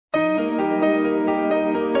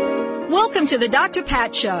Welcome to the Dr.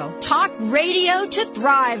 Pat Show. Talk radio to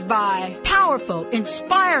thrive by. Powerful,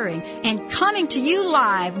 inspiring, and coming to you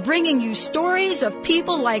live, bringing you stories of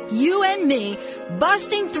people like you and me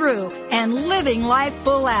busting through and living life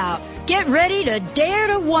full out. Get ready to dare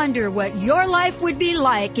to wonder what your life would be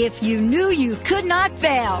like if you knew you could not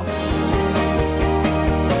fail.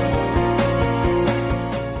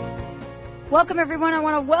 Welcome, everyone. I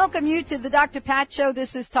want to welcome you to the Dr. Pat Show.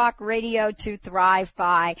 This is Talk Radio to Thrive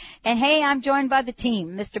By. And, hey, I'm joined by the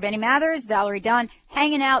team. Mr. Benny Mathers, Valerie Dunn,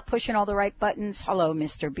 hanging out, pushing all the right buttons. Hello,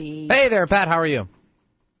 Mr. B. Hey there, Pat. How are you?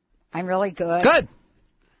 I'm really good. Good.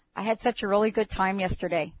 I had such a really good time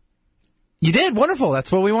yesterday. You did? Wonderful.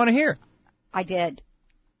 That's what we want to hear. I did.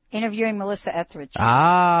 Interviewing Melissa Etheridge.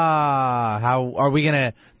 How are we going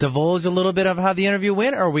to divulge a little bit of how the interview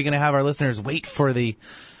went, or are we going to have our listeners wait for the...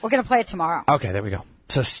 We're going to play it tomorrow. Okay, there we go.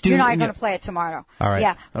 So you and I are going to play it tomorrow. All right.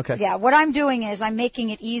 Yeah. Okay. Yeah. What I'm doing is I'm making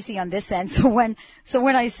it easy on this end. So when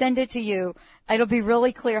I send it to you, it'll be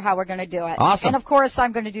really clear how we're going to do it. Awesome. And of course,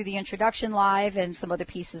 I'm going to do the introduction live and some other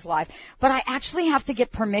pieces live. But I actually have to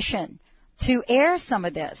get permission to air some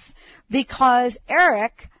of this because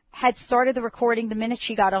Eric had started the recording the minute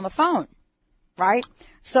she got on the phone. Right?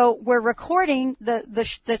 So we're recording the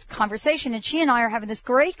conversation, and she and I are having this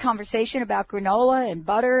great conversation about granola and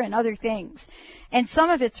butter and other things. And some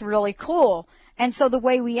of it's really cool. And so the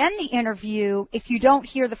way we end the interview, if you don't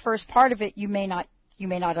hear the first part of it, you may not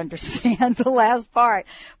understand the last part.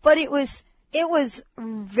 But it was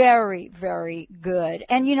very, very good.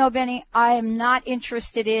 And you know, Benny, I am not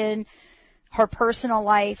interested in her personal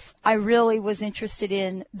life. I really was interested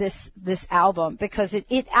in this album because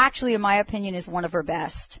it actually, in my opinion, is one of her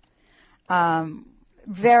best.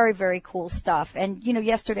 Very, very cool stuff. And, you know,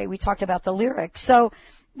 yesterday we talked about the lyrics. So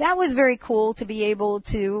that was very cool to be able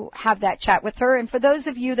to have that chat with her. And for those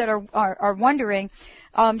of you that are wondering,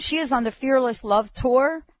 she is on the Fearless Love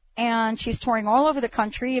Tour, and she's touring all over the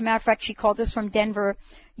country. As a matter of fact, she called us from Denver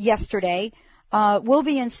yesterday. We'll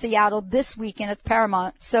be in Seattle this weekend at the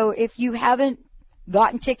Paramount. So if you haven't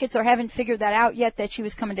gotten tickets or haven't figured that out yet that she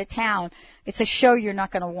was coming to town, it's a show you're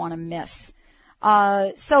not going to want to miss.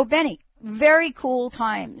 So Benny, very cool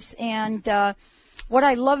times. And, what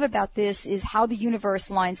I love about this is how the universe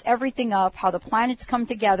lines everything up, how the planets come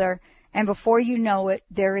together, and before you know it,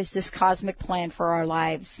 there is this cosmic plan for our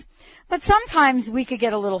lives. But sometimes we could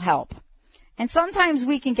get a little help. And sometimes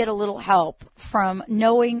we can get a little help from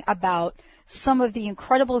knowing about some of the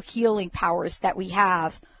incredible healing powers that we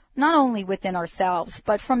have, not only within ourselves,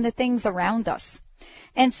 but from the things around us.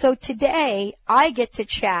 And so today, I get to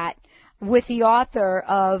chat with the author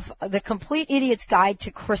of The Complete Idiot's Guide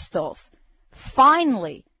to Crystals.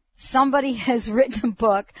 Finally, somebody has written a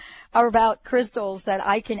book about crystals that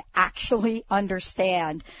I can actually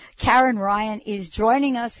understand. Karen Ryan is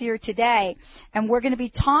joining us here today, and we're going to be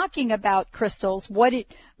talking about crystals, what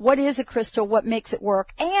is a crystal, what makes it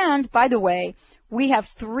work. And, by the way, we have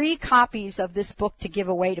 3 copies of this book to give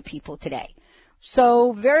away to people today.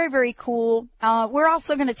 So very, very cool. We're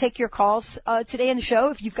also going to take your calls today in the show.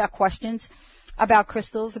 If you've got questions about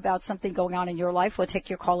crystals, about something going on in your life, we'll take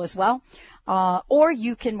your call as well. Or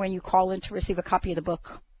you can, when you call in to receive a copy of the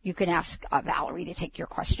book, you can ask Valerie to take your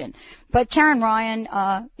question. But Karen Ryan,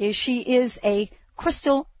 she is a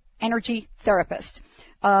crystal energy therapist.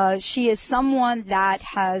 She is someone that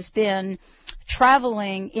has been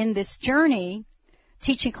traveling in this journey,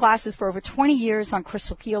 teaching classes for over 20 years on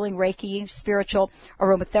crystal healing, Reiki, spiritual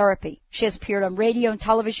aromatherapy. She has appeared on radio and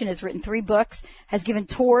television, has written 3 books, has given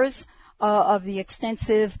tours of the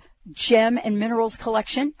extensive gem and minerals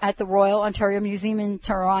collection at the Royal Ontario Museum in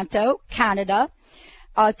Toronto, Canada.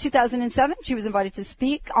 2007, she was invited to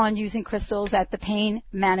speak on using crystals at the Pain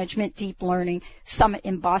Management Deep Learning Summit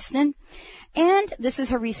in Boston. And this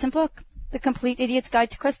is her recent book, The Complete Idiot's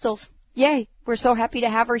Guide to Crystals. Yay. We're so happy to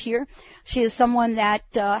have her here. She is someone that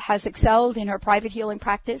has excelled in her private healing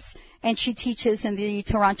practice, and she teaches in the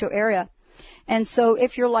Toronto area. And so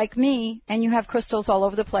if you're like me and you have crystals all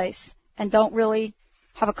over the place and don't really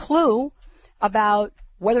have a clue about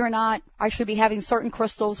whether or not I should be having certain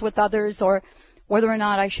crystals with others or whether or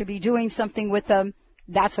not I should be doing something with them,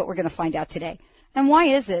 that's what we're going to find out today. And why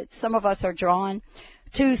is it some of us are drawn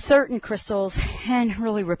to certain crystals and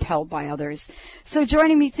really repelled by others? So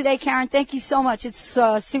joining me today, Karen, thank you so much. It's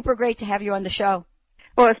super great to have you on the show.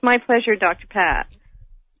 Well, it's my pleasure, Dr. Pat.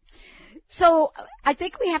 So I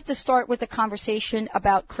think we have to start with a conversation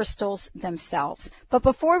about crystals themselves. But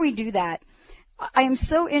before we do that, I am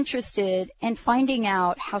so interested in finding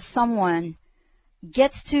out how someone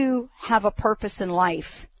gets to have a purpose in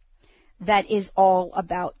life that is all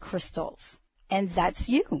about crystals. And that's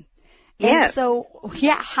you. Yes. And so,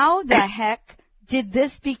 how the heck did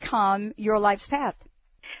this become your life's path?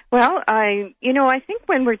 Well, I think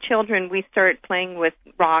when we're children, we start playing with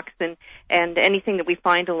rocks and anything that we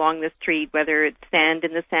find along the street, whether it's sand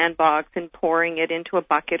in the sandbox and pouring it into a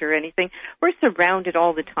bucket or anything. We're surrounded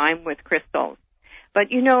all the time with crystals. But,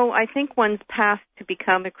 I think one's path to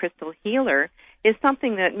become a crystal healer is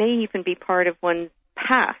something that may even be part of one's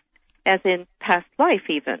past, as in past life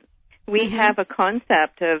even. We have a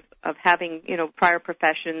concept of having, prior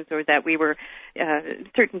professions, or that we were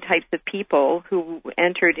certain types of people who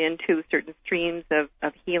entered into certain streams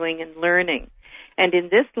of healing and learning. And in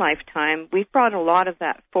this lifetime, we've brought a lot of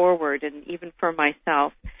that forward. And even for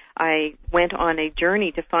myself, I went on a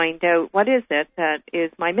journey to find out what is it that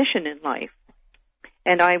is my mission in life.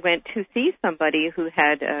 And I went to see somebody who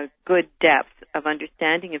had a good depth of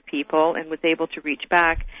understanding of people and was able to reach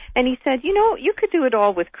back. And he said, you could do it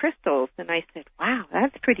all with crystals. And I said, wow,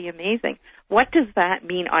 that's pretty amazing. What does that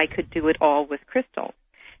mean, I could do it all with crystals?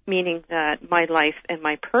 Meaning that my life and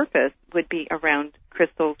my purpose would be around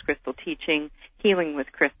crystals, crystal teaching, healing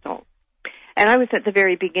with crystals. And I was at the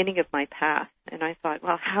very beginning of my path, and I thought,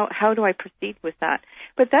 well, how do I proceed with that?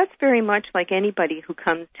 But that's very much like anybody who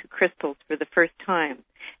comes to crystals for the first time.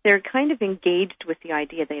 They're kind of engaged with the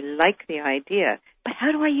idea. They like the idea, but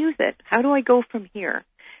how do I use it? How do I go from here?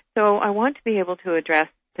 So I want to be able to address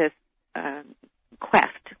this quest.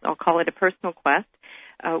 I'll call it a personal quest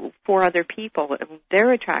for other people,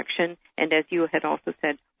 their attraction, and as you had also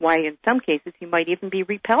said, why in some cases you might even be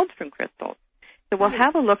repelled from crystals. So we'll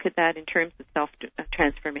have a look at that in terms of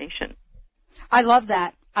self-transformation. I love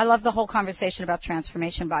that. I love the whole conversation about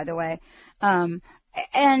transformation, by the way. And,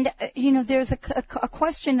 there's a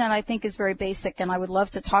question that I think is very basic, and I would love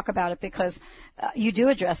to talk about it because you do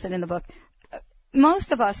address it in the book.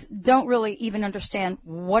 Most of us don't really even understand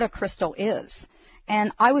what a crystal is.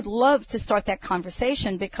 And I would love to start that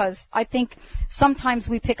conversation because I think sometimes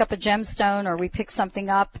we pick up a gemstone or we pick something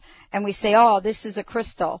up and we say, oh, this is a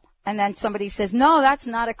crystal. And then somebody says, no, that's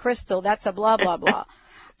not a crystal. That's a blah, blah, blah.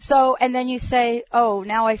 So, and then you say, oh,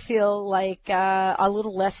 now I feel like a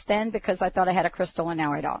little less than because I thought I had a crystal and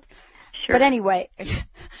now I don't. Sure. But anyway,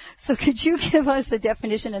 so could you give us the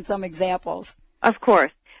definition and some examples? Of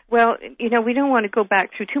course. Well, we don't want to go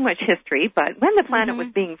back through too much history, but when the planet was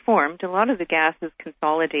being formed, a lot of the gases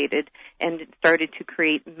consolidated and started to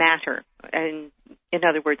create matter, and in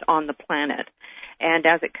other words, on the planet. And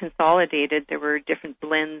as it consolidated, there were different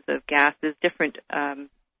blends of gases, different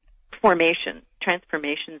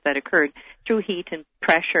transformations that occurred through heat and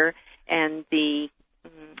pressure and the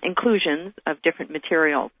inclusions of different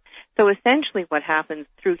materials. So essentially what happens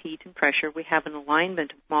through heat and pressure, we have an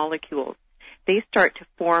alignment of molecules. They start to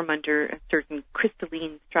form under a certain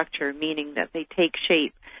crystalline structure, meaning that they take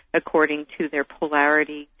shape according to their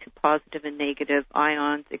polarity, to positive and negative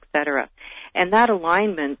ions, etc. And that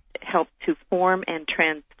alignment helps to form and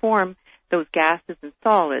transform those gases and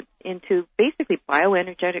solids into basically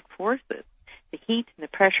bioenergetic forces. The heat and the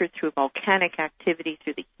pressure through volcanic activity,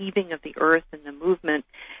 through the heaving of the earth and the movement,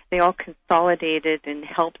 they all consolidated and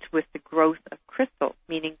helped with the growth of crystals,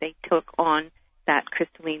 meaning they took on that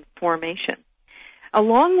crystalline formation.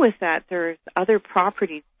 Along with that, there's other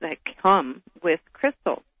properties that come with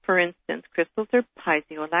crystals. For instance, crystals are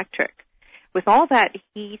piezoelectric. With all that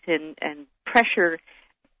heat and pressure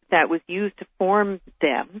that was used to form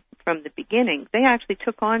them from the beginning, they actually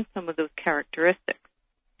took on some of those characteristics.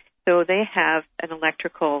 So they have an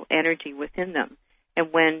electrical energy within them.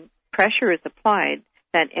 And when pressure is applied,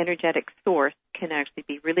 that energetic source can actually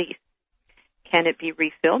be released. Can it be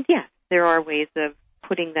refilled? Yes. There are ways of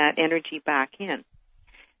putting that energy back in.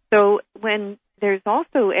 So when there's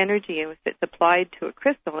also energy, and if it's applied to a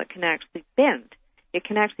crystal, it can actually bend. It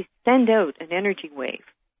can actually send out an energy wave.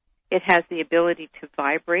 It has the ability to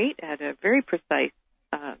vibrate at a very precise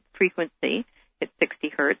frequency. It's 60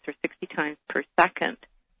 hertz or 60 times per second.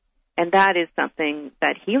 And that is something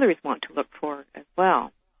that healers want to look for as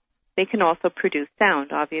well. They can also produce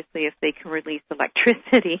sound. Obviously, if they can release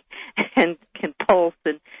electricity and can pulse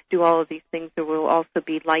and do all of these things, there will also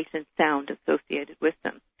be light and sound associated with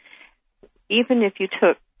them. Even if you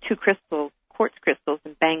took two crystals, quartz crystals,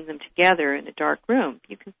 and banged them together in a dark room,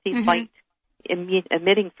 you can see light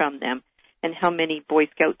emitting from them, and how many Boy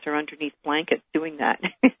Scouts are underneath blankets doing that.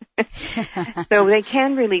 So they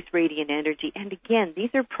can release radiant energy. And again, these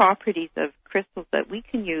are properties of crystals that we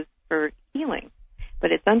can use for healing.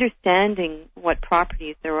 But it's understanding what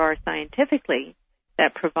properties there are scientifically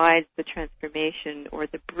that provides the transformation or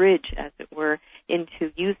the bridge, as it were,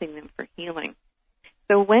 into using them for healing.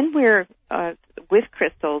 So when we're with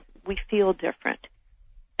crystals, we feel different.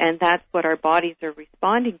 And that's what our bodies are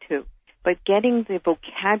responding to. But getting the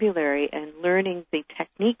vocabulary and learning the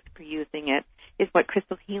techniques for using it is what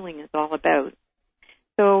crystal healing is all about.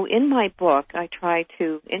 So in my book, I try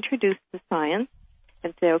to introduce the science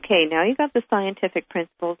and say, okay, now you got the scientific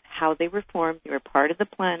principles, how they were formed. They were part of the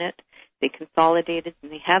planet. They consolidated,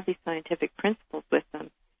 and they have these scientific principles with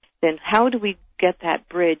them. Then how do we get that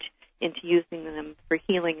bridge into using them for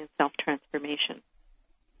healing and self-transformation?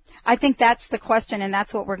 I think that's the question, and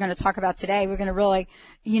that's what we're going to talk about today. We're going to really,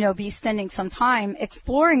 be spending some time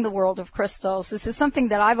exploring the world of crystals. This is something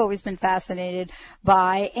that I've always been fascinated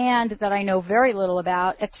by and that I know very little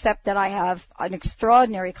about, except that I have an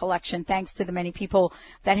extraordinary collection thanks to the many people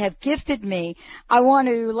that have gifted me. I want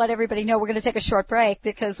to let everybody know we're going to take a short break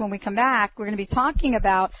because when we come back, we're going to be talking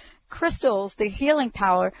about crystals, the healing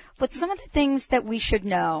power, but some of the things that we should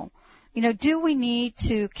know. Do we need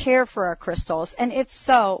to care for our crystals? And if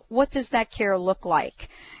so, what does that care look like?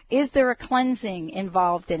 Is there a cleansing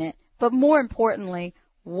involved in it? But more importantly,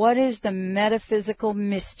 what is the metaphysical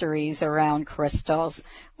mysteries around crystals?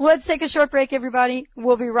 Let's take a short break, everybody.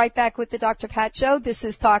 We'll be right back with the Dr. Pat Show. This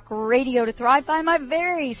is Talk Radio to Thrive by my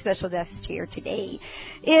very special guest here today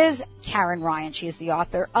is Karen Ryan. She is the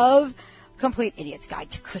author of Complete Idiot's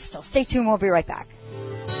Guide to Crystals. Stay tuned. We'll be right back.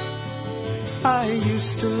 I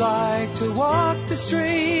used to like to walk the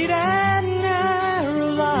straight and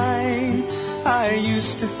narrow line. I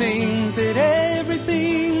used to think that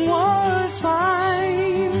everything was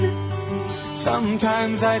fine.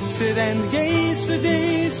 Sometimes I'd sit and gaze for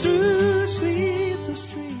days through sleepless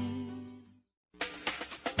dreams.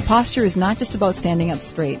 Posture is not just about standing up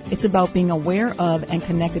straight. It's about being aware of and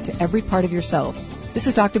connected to every part of yourself. This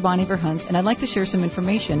is Dr. Bonnie Verhunts, and I'd like to share some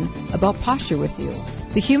information about posture with you.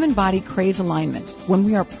 The human body craves alignment. When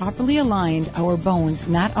we are properly aligned, our bones,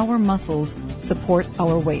 not our muscles, support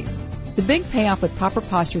our weight. The big payoff with proper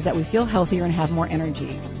posture is that we feel healthier and have more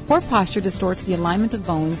energy. Poor posture distorts the alignment of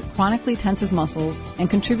bones, chronically tenses muscles, and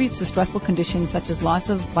contributes to stressful conditions such as loss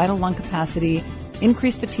of vital lung capacity,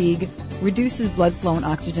 increased fatigue, reduces blood flow and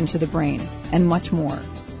oxygen to the brain, and much more.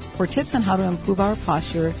 For tips on how to improve our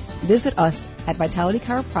posture, visit us at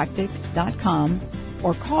vitalitychiropractic.com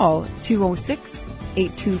or call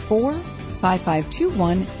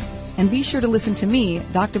 206-824-5521 and be sure to listen to me,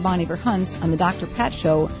 Dr. Bonnie Verhunts, on the Dr. Pat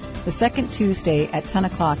Show the second Tuesday at 10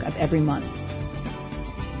 o'clock of every month.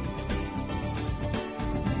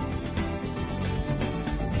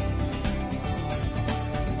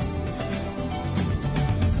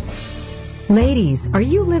 Ladies, are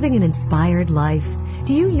you living an inspired life?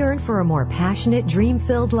 Do you yearn for a more passionate,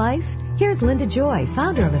 dream-filled life? Here's Linda Joy,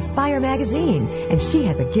 founder of Aspire Magazine, and she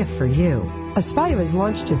has a gift for you. Aspire has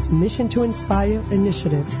launched its Mission to Inspire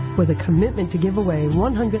initiative with a commitment to give away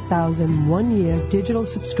 100,000 one-year digital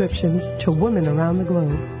subscriptions to women around the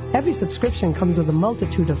globe. Every subscription comes with a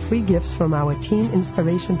multitude of free gifts from our Teen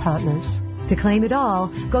Inspiration partners. To claim it all,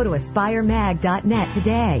 go to aspiremag.net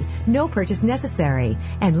today. No purchase necessary.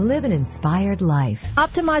 And live an inspired life.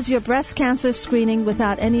 Optimize your breast cancer screening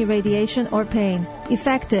without any radiation or pain.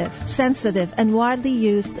 Effective, sensitive, and widely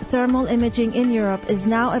used thermal imaging in Europe is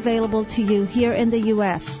now available to you here in the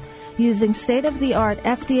U.S. Using state-of-the-art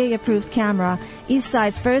FDA-approved camera,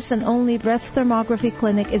 Eastside's first and only breast thermography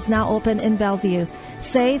clinic is now open in Bellevue.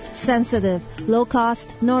 Safe, sensitive, low cost,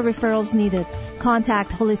 no referrals needed.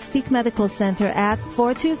 Contact Holistic Medical Center at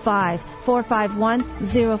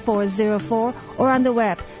 425-451-0404 or on the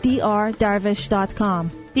web,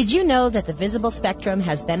 drdarvish.com. Did you know that the visible spectrum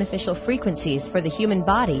has beneficial frequencies for the human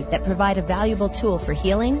body that provide a valuable tool for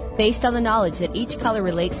healing? Based on the knowledge that each color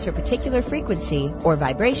relates to a particular frequency or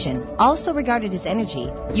vibration, also regarded as energy,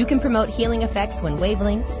 you can promote healing effects when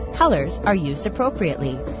wavelengths, colors, are used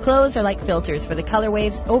appropriately. Clothes are like filters for the color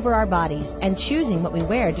waves over our bodies, and choosing what we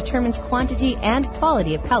wear determines quantity and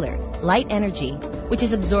quality of color, light energy, which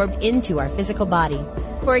is absorbed into our physical body.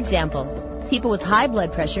 For example, people with high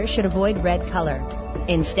blood pressure should avoid red color.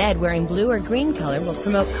 Instead, wearing blue or green color will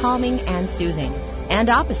promote calming and soothing. And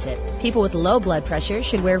opposite, people with low blood pressure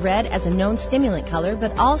should wear red as a known stimulant color,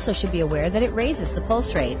 but also should be aware that it raises the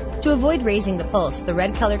pulse rate. To avoid raising the pulse, the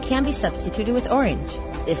red color can be substituted with orange.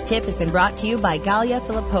 This tip has been brought to you by Galia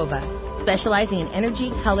Filipova, specializing in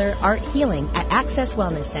energy, color, art healing at Access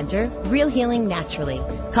Wellness Center, Real Healing Naturally.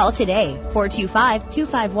 Call today,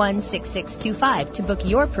 425-251-6625 to book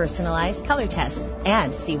your personalized color tests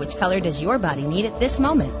and see which color does your body need at this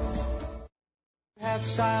moment.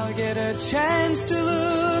 Perhaps I'll get a chance to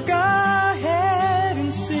look ahead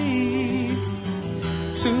and see.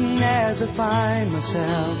 Soon as I find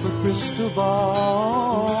myself a crystal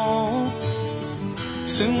ball.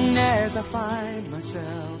 Soon as I find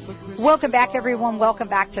myself Welcome back, everyone. Welcome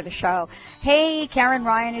back to the show. Hey, Karen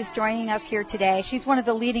Ryan is joining us here today. She's one of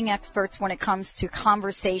the leading experts when it comes to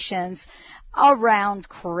conversations around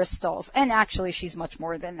crystals. And actually, she's much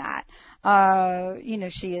more than that.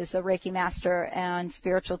 She is a Reiki master and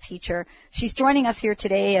spiritual teacher. She's joining us here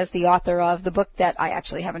today as the author of the book that I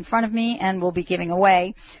actually have in front of me and will be giving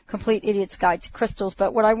away, Complete Idiot's Guide to Crystals.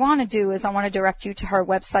 But what I want to do is I want to direct you to her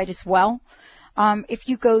website as well. If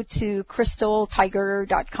you go to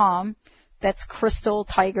crystaltiger.com, that's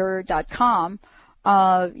crystaltiger.com,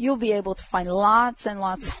 you'll be able to find lots and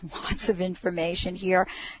lots of information here,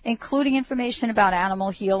 including information about animal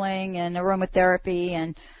healing and aromatherapy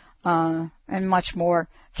and much more.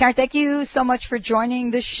 Karen, thank you so much for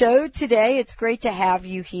joining the show today. It's great to have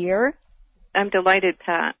you here. I'm delighted,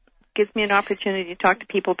 Pat. Gives me an opportunity to talk to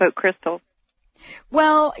people about crystals.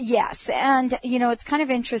 Well, yes, and, it's kind of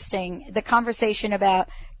interesting, the conversation about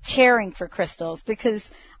caring for crystals, because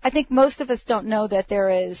I think most of us don't know that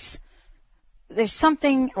there's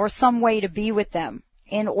something or some way to be with them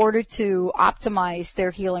in order to optimize their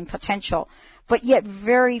healing potential, but yet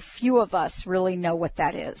very few of us really know what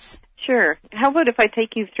that is. Sure. How about if I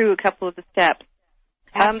take you through a couple of the steps?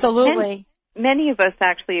 Absolutely. Many of us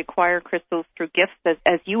actually acquire crystals through gifts,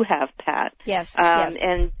 as you have, Pat. Yes. Yes.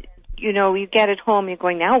 And you get it home, you're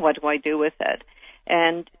going, now what do I do with it?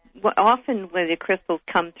 And often when the crystals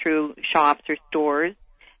come through shops or stores,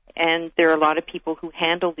 and there are a lot of people who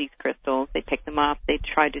handle these crystals, they pick them up, they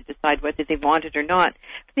try to decide whether they want it or not.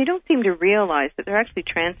 They don't seem to realize that they're actually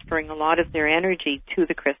transferring a lot of their energy to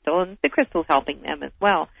the crystal, and the crystal's helping them as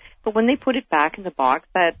well. But when they put it back in the box,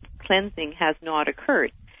 that cleansing has not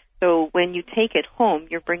occurred. So when you take it home,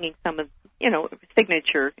 you're bringing some of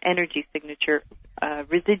energy signature,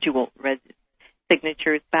 residual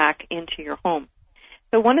signatures back into your home.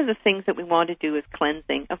 So one of the things that we want to do is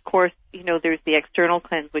cleansing. Of course, there's the external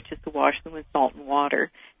cleanse, which is to wash them with salt and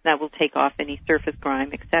water. That will take off any surface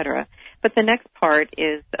grime, etc. But the next part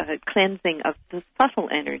is cleansing of the subtle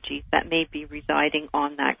energies that may be residing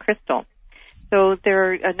on that crystal. So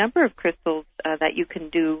there are a number of crystals that you can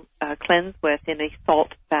do cleanse with in a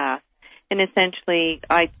salt bath. And essentially,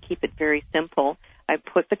 I keep it very simple. I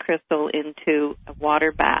put the crystal into a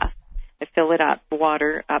water bath. I fill it up,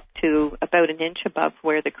 water up to about an inch above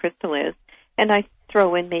where the crystal is, and I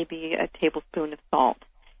throw in maybe a tablespoon of salt.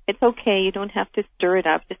 It's okay. You don't have to stir it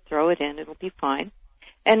up. Just throw it in. It'll be fine.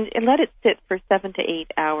 And let it sit for 7 to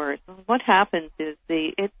 8 hours. What happens is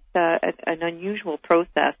it's an unusual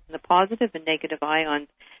process, and the positive and negative ions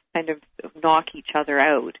kind of knock each other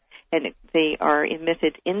out, and they are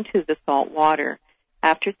emitted into the salt water.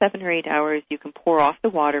 After 7 or 8 hours, you can pour off the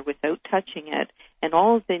water without touching it, and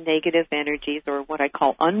all of the negative energies, or what I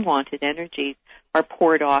call unwanted energies, are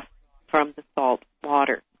poured off from the salt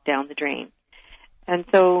water down the drain. And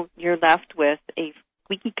so you're left with a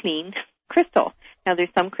squeaky clean crystal. Now,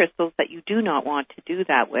 there's some crystals that you do not want to do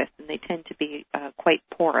that with, and they tend to be quite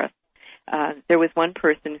porous. There was one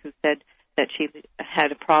person who said that she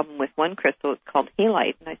had a problem with one crystal. It's called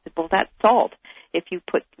halite. And I said, well, that's salt. If you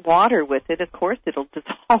put water with it, of course it'll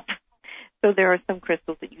dissolve. So there are some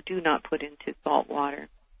crystals that you do not put into salt water.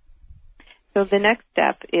 So the next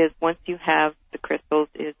step is, once you have the crystals,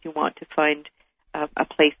 is you want to find a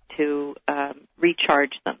place to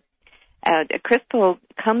recharge them. A crystal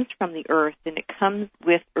comes from the earth, and it comes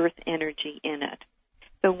with earth energy in it.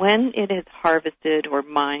 So when it is harvested or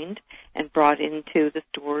mined and brought into the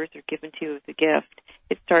stores or given to you as a gift,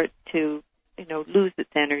 it starts to, lose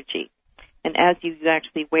its energy. And as you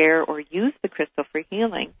actually wear or use the crystal for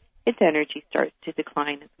healing, its energy starts to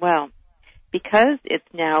decline as well. Because it's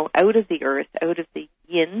now out of the earth, out of the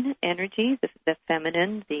yin energy, the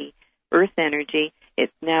feminine, the earth energy,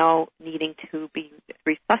 it's now needing to be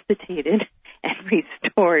resuscitated and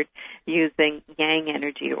restored using yang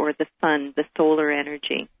energy, or the sun, the solar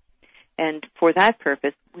energy. And for that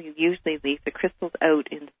purpose, we usually leave the crystals out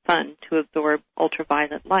in the sun to absorb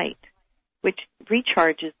ultraviolet light, which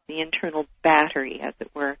recharges the internal battery, as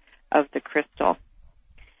it were, of the crystal.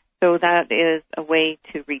 So that is a way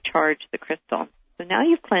to recharge the crystal. So now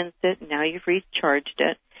you've cleansed it, now you've recharged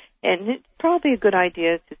it, and it's probably a good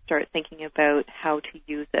idea to start thinking about how to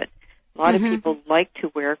use it. A lot of people like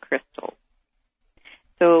to wear crystals.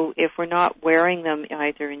 So if we're not wearing them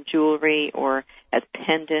either in jewelry or as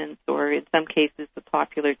pendants, or in some cases the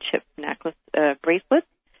popular chip necklace bracelets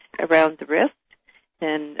around the wrist,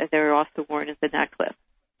 then they're also worn as a necklace.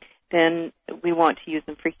 Then we want to use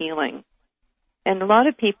them for healing. And a lot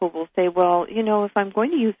of people will say, well, if I'm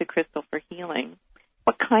going to use a crystal for healing,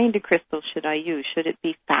 what kind of crystal should I use? Should it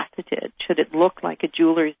be faceted? Should it look like a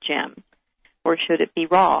jeweler's gem? Or should it be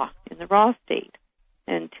raw, in the raw state?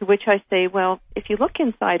 And to which I say, well, if you look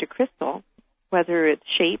inside a crystal, whether it's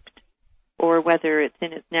shaped or whether it's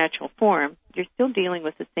in its natural form, you're still dealing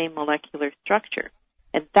with the same molecular structure.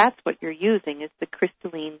 And that's what you're using, is the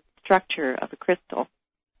crystalline structure of a crystal.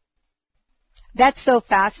 That's so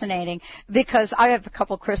fascinating, because I have a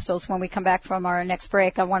couple crystals. When we come back from our next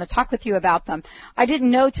break, I want to talk with you about them. I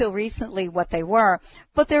didn't know till recently what they were,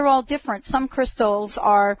 but they're all different. Some crystals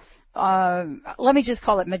are, let me just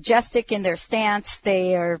call it majestic in their stance.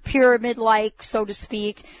 They are pyramid-like, so to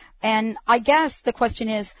speak. And I guess the question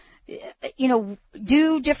is,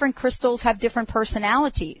 do different crystals have different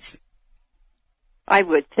personalities? I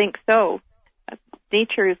would think so.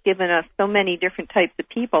 Nature has given us so many different types of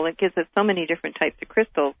people. It gives us so many different types of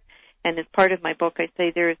crystals. And as part of my book, I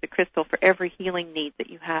say there is a crystal for every healing need that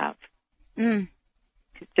you have. Mm.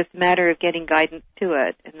 It's just a matter of getting guidance to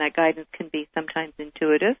it. And that guidance can be sometimes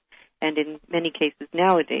intuitive. And in many cases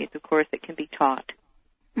nowadays, of course, it can be taught.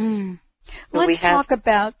 Mm. So let's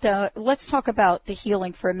talk about the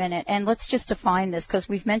healing for a minute, and let's just define this, because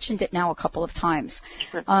we've mentioned it now a couple of times.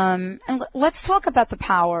 Sure. And let's talk about the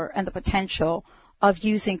power and the potential of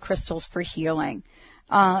using crystals for healing.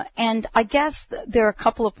 And I guess there are a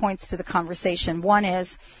couple of points to the conversation. One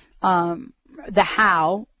is the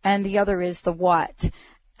how, and the other is the what.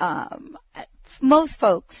 Most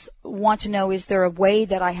folks want to know, is there a way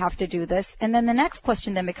that I have to do this? And then the next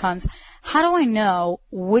question then becomes, how do I know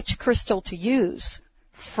which crystal to use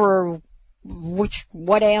for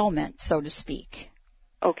what ailment, so to speak?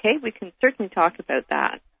 Okay, we can certainly talk about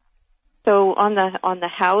that. So on the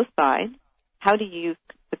how side, how do you use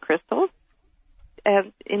the crystals?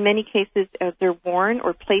 In many cases, they're worn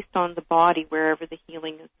or placed on the body wherever the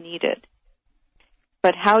healing is needed.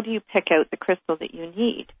 But how do you pick out the crystal that you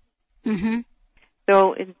need? Mm-hmm.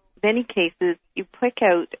 So in many cases, you pick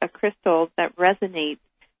out a crystal that resonates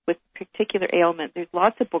with a particular ailment. There's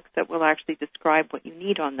lots of books that will actually describe what you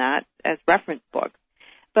need on that as reference books.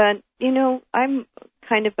 But, I'm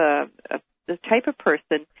kind of the type of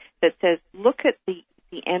person that says, look at the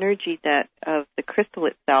energy of the crystal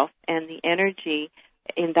itself and the energy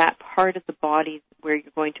in that part of the body where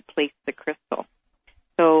you're going to place the crystal.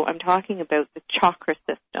 So I'm talking about the chakra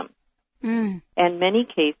system. Mm. And many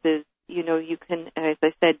cases, you can, as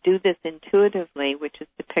I said, do this intuitively, which is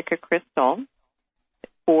to pick a crystal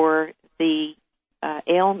for the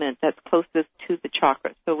ailment that's closest to the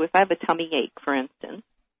chakra. So if I have a tummy ache, for instance,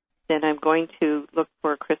 then I'm going to look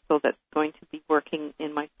for a crystal that's going to be working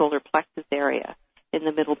in my solar plexus area in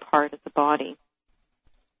the middle part of the body.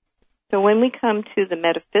 So when we come to the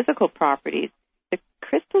metaphysical properties, the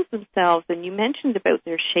crystals themselves, and you mentioned about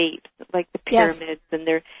their shapes, like the pyramids, yes, and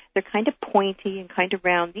they're kind of pointy and kind of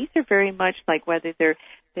round. These are very much like whether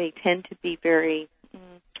they tend to be very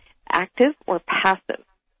active or passive.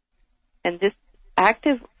 And this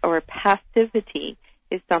active or passivity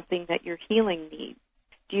is something that your healing needs.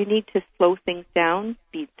 Do you need to slow things down,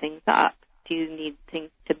 speed things up? Do you need things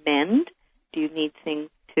to mend? Do you need things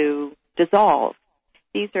to dissolve?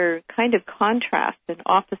 These are kind of contrasts and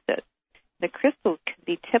opposites. The crystals can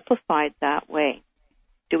be typified that way.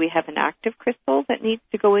 Do we have an active crystal that needs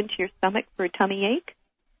to go into your stomach for a tummy ache?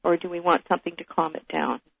 Or do we want something to calm it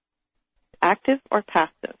down? Active or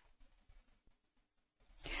passive?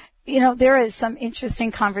 There is some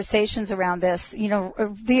interesting conversations around this.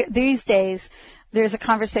 These days, there's a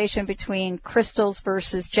conversation between crystals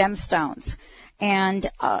versus gemstones. And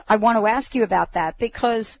I want to ask you about that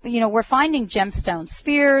because, we're finding gemstone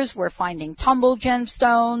spheres, we're finding tumble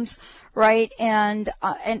gemstones, right? And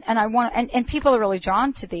people are really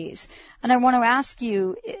drawn to these. And I want to ask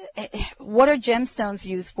you, what are gemstones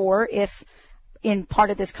used for, if in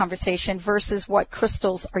part of this conversation, versus what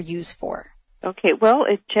crystals are used for? Okay, well,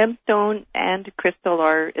 a gemstone and crystal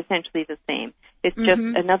are essentially the same. It's just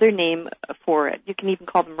another name for it. You can even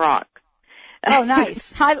call them rocks. Oh,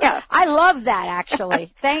 nice. I love that,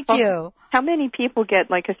 actually. Thank you. How many people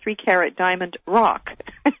get like a 3-carat diamond rock?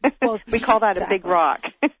 Well, we call that a big rock.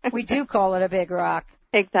 We do call it a big rock.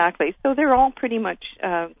 Exactly. So they're all pretty much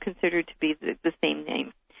considered to be the same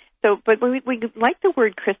name. So, but we like the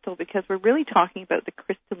word crystal because we're really talking about the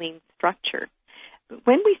crystalline structure.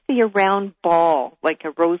 When we see a round ball, like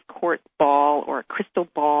a rose quartz ball or a crystal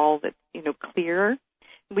ball that's, clear,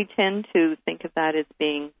 we tend to think of that as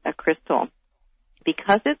being a crystal.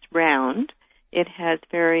 Because it's round, it has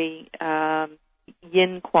very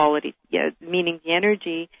yin qualities, meaning the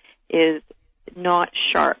energy is not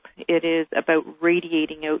sharp. It is about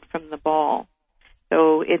radiating out from the ball.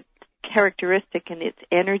 So its characteristic and its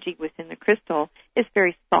energy within the crystal is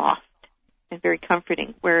very soft and very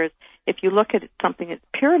comforting. Whereas if you look at something that's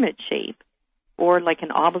pyramid shape or like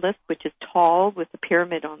an obelisk, which is tall with a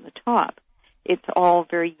pyramid on the top. It's all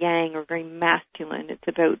very yang or very masculine. It's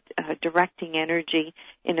about directing energy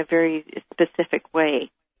in a very specific way.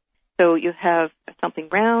 So you have something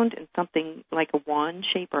round and something like a wand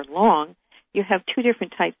shape or long. You have two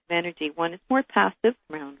different types of energy. One is more passive,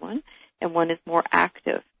 round one, and one is more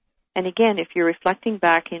active. And again, if you're reflecting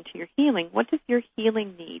back into your healing, what does your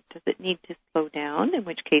healing need? Does it need to slow down, in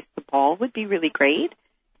which case the ball would be really great?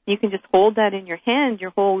 You can just hold that in your hand.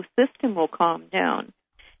 Your whole system will calm down.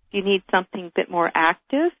 If you need something a bit more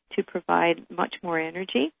active to provide much more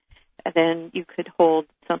energy, then you could hold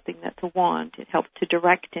something that's a wand. It helps to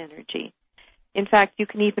direct energy. In fact, you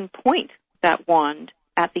can even point that wand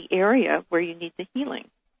at the area where you need the healing.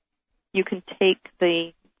 You can take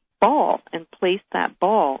the ball and place that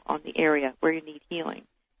ball on the area where you need healing.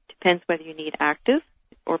 Depends whether you need active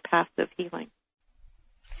or passive healing.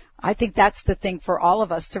 I think that's the thing for all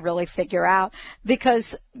of us to really figure out,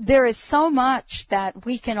 because there is so much that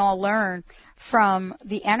we can all learn from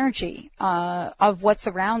the energy of what's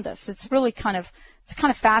around us. It's really kind of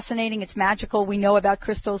fascinating. It's magical. We know about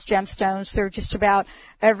crystals, gemstones. They're just about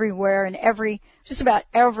everywhere in just about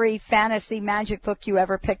every fantasy magic book you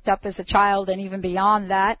ever picked up as a child and even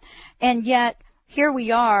beyond that. And yet here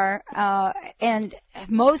we are, and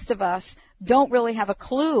most of us don't really have a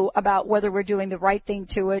clue about whether we're doing the right thing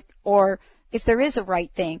to it or if there is a right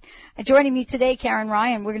thing. And joining me today, Karen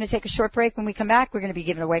Ryan. We're going to take a short break. When we come back, we're going to be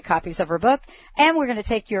giving away copies of her book, and we're going to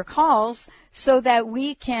take your calls so that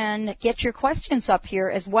we can get your questions up here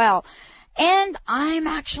as well. And I'm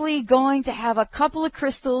actually going to have a couple of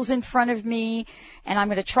crystals in front of me, and I'm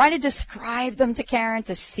going to try to describe them to Karen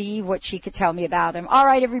to see what she could tell me about them. All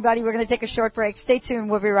right, everybody, we're going to take a short break. Stay tuned.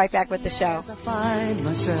 We'll be right back with the show. As I find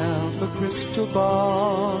myself a crystal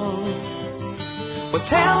ball. Well,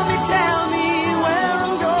 tell me where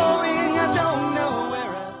I'm going. I don't know where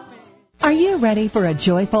I've been. Are you ready for a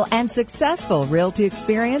joyful and successful realty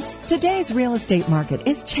experience? Today's real estate market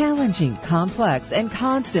is challenging, complex, and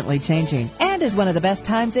constantly changing, and is one of the best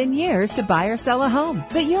times in years to buy or sell a home.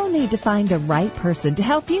 But you'll need to find the right person to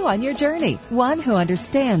help you on your journey, one who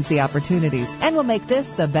understands the opportunities and will make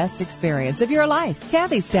this the best experience of your life.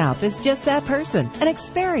 Kathy Staup is just that person, an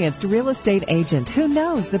experienced real estate agent who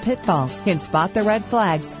knows the pitfalls, can spot the red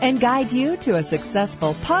flags, and guide you to a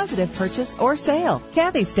successful, positive purchase or sale.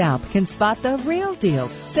 Kathy Staup can spot the real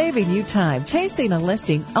deals, saving you time chasing a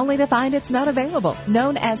listing only to find it's not available.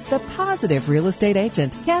 Known as the Positive Real Estate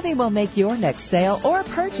Agent, Kathy will make your next sale or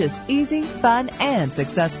purchase easy, fun, and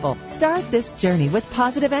successful. Start this journey with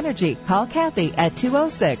positive energy. Call Kathy at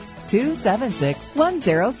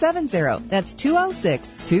 206-276-1070. That's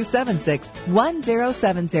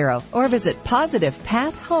 206-276-1070. Or visit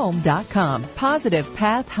PositivePathHome.com.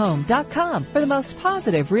 PositivePathHome.com for the most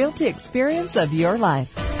positive realty experience of your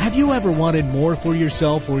life. Have you ever wanted more for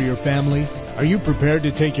yourself or your family? Are you prepared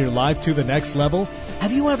to take your life to the next level?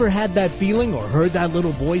 Have you ever had that feeling or heard that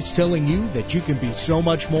little voice telling you that you can be so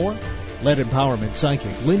much more? Let empowerment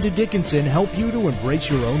psychic Linda Dickinson help you to embrace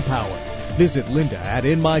your own power. Visit Linda at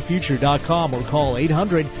InMyFuture.com or call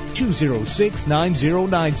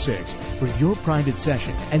 800-206-9096 for your private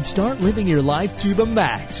session and start living your life to the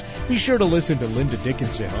max. Be sure to listen to Linda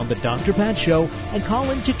Dickinson on The Dr. Pat Show and call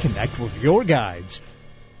in to connect with your guides.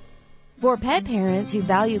 For pet parents who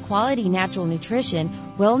value quality natural nutrition,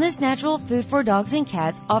 Wellness Natural Food for Dogs and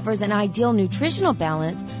Cats offers an ideal nutritional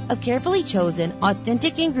balance of carefully chosen,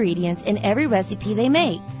 authentic ingredients in every recipe they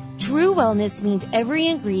make. True wellness means every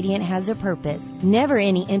ingredient has a purpose, never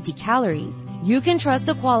any empty calories. You can trust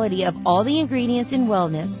the quality of all the ingredients in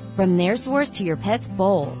Wellness, from their source to your pet's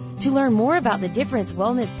bowl. To learn more about the difference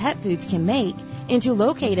wellness pet foods can make and to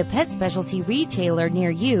locate a pet specialty retailer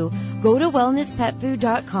near you, go to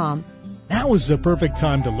wellnesspetfood.com. Now is the perfect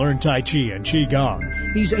time to learn Tai Chi and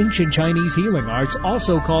Qigong. These ancient Chinese healing arts,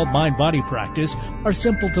 also called mind-body practice, are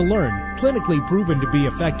simple to learn, clinically proven to be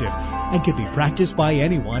effective, and can be practiced by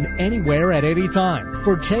anyone, anywhere, at any time.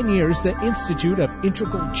 For 10 years, the Institute of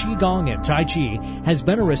Integral Qigong and Tai Chi has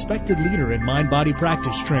been a respected leader in mind-body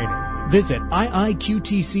practice training. Visit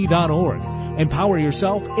iiqtc.org. Empower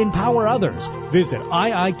yourself, empower others. Visit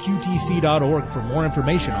iiqtc.org for more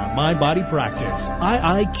information on mind-body practice.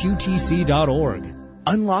 iiqtc.org.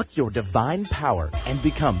 Unlock your divine power and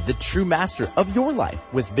become the true master of your life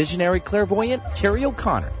with visionary clairvoyant Terry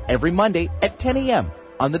O'Connor every Monday at 10 a.m.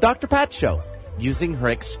 on The Dr. Pat Show. Using her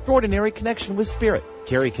extraordinary connection with Spirit,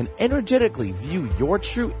 Terry can energetically view your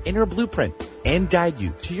true inner blueprint and guide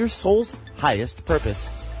you to your soul's highest purpose.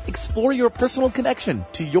 Explore your personal connection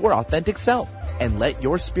to your authentic self and let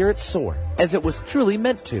your spirit soar as it was truly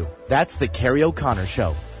meant to. That's the Carrie O'Connor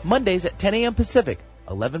Show, Mondays at 10 a.m. Pacific,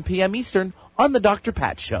 11 p.m. Eastern on The Dr.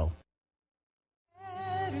 Pat Show.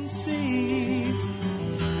 And see,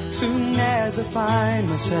 soon as I find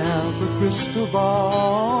myself a crystal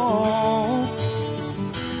ball,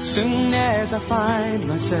 soon as I find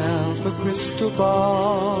myself a crystal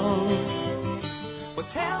ball. Well,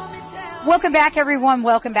 tell me. Welcome back, everyone.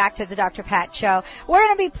 Welcome back to the Dr. Pat Show. We're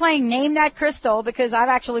going to be playing Name That Crystal because I've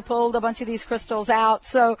actually pulled a bunch of these crystals out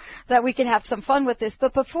so that we can have some fun with this.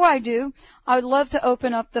 But before I do, I would love to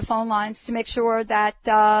open up the phone lines to make sure that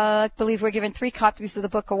I believe we're giving 3 copies of the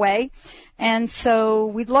book away. And so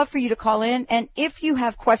we'd love for you to call in. And if you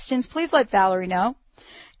have questions, please let Valerie know.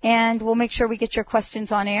 And we'll make sure we get your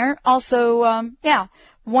questions on air. Also,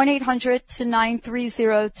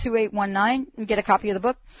 1-800-930-2819 and get a copy of the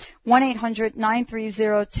book.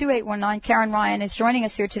 1-800-930-2819. Karen Ryan is joining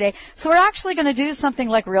us here today. So we're actually going to do something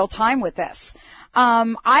like real time with this.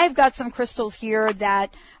 I've got some crystals here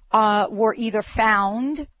that were either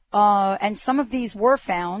found, and some of these were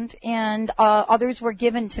found, and others were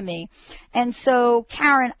given to me. And so,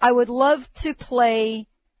 Karen, I would love to play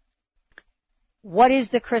What is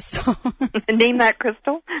the crystal? Name that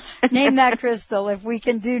crystal? Name that crystal. If we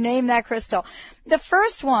can do Name That Crystal. The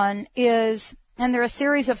first one is, and there are a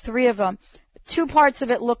series of 3 of them, 2 parts of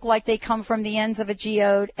it look like they come from the ends of a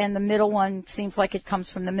geode, and the middle one seems like it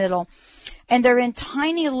comes from the middle. And they're in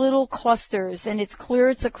tiny little clusters, and it's clear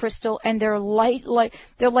it's a crystal, and they're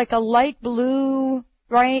they're like a light blue,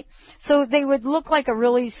 right? So they would look like a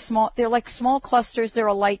really small, they're like small clusters, they're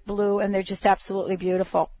a light blue, and they're just absolutely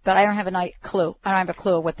beautiful. But I don't have a clue. I don't have a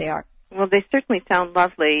clue of what they are. Well, they certainly sound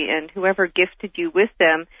lovely, and whoever gifted you with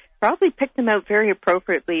them probably picked them out very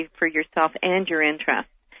appropriately for yourself and your interest.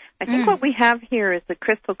 I think what we have here is a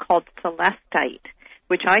crystal called celestite,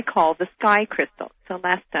 which I call the sky crystal,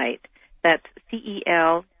 celestite. That's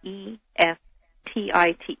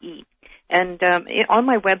C-E-L-E-S-T-I-T-E. And on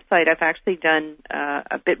my website, I've actually done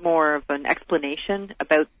a bit more of an explanation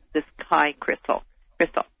about the sky crystal.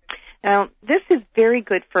 Now, this is very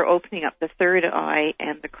good for opening up the third eye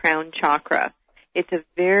and the crown chakra. It's a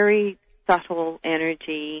very subtle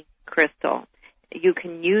energy crystal. You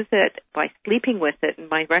can use it by sleeping with it, and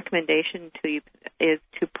my recommendation to you is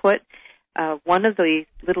to put one of these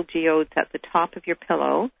little geodes at the top of your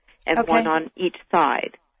pillow and one on each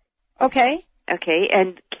side. Okay. Okay,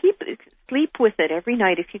 and sleep with it every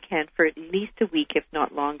night if you can for at least a week, if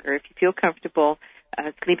not longer, if you feel comfortable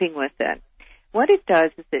sleeping with it. What it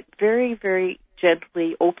does is it very, very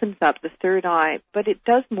gently opens up the third eye, but it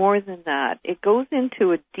does more than that. It goes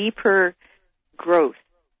into a deeper growth,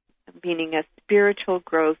 meaning a spiritual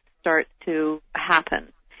growth starts to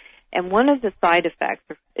happen. And one of the side effects,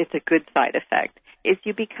 it's a good side effect, is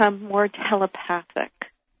you become more telepathic.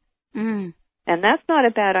 And that's not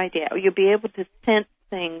a bad idea. You'll be able to sense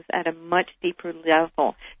things at a much deeper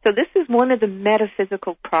level. So this is one of the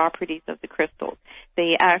metaphysical properties of the crystals.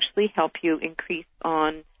 They actually help you increase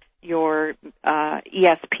on your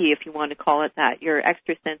ESP, if you want to call it that, your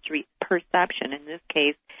extrasensory perception. In this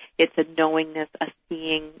case, it's a knowingness, a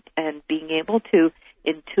seeing, and being able to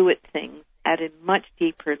intuit things at a much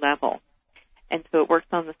deeper level. And so it works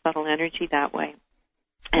on the subtle energy that way.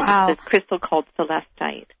 And it's this crystal called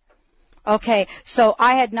celestite. Okay, so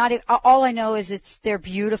I had not, all I know is they're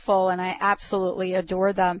beautiful and I absolutely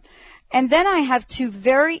adore them. And then I have 2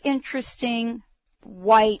 very interesting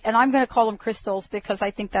white, and I'm going to call them crystals because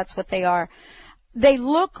I think that's what they are. They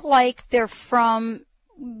look like they're the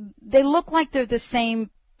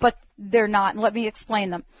same, but they're not. And let me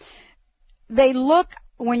explain them. They look,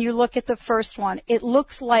 when you look at the first one, it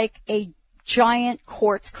looks like a giant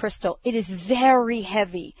quartz crystal. It is very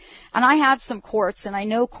heavy. And I have some quartz, and I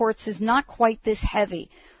know quartz is not quite this heavy.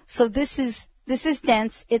 So this is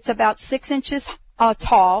dense. It's about 6 inches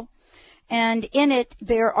tall. And in it,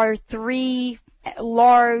 there are 3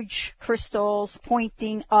 large crystals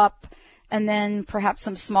pointing up, and then perhaps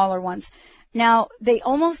some smaller ones. Now, they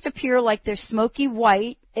almost appear like they're smoky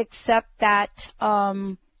white, except that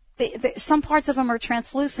some parts of them are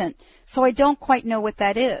translucent. So I don't quite know what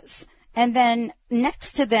that is. And then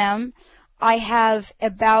next to them, I have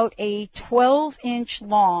about a 12-inch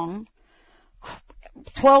long,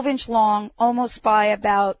 almost by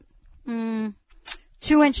about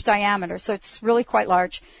 2-inch diameter. So it's really quite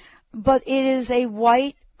large. But it is a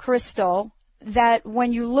white crystal that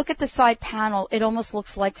when you look at the side panel, it almost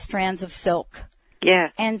looks like strands of silk. Yeah.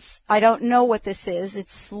 And I don't know what this is.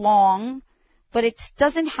 It's long, but it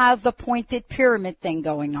doesn't have the pointed pyramid thing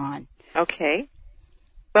going on. Okay.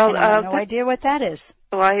 Well, I have no idea what that is.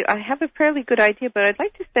 Well, I have a fairly good idea, but I'd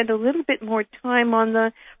like to spend a little bit more time on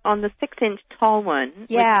the 6-inch tall one,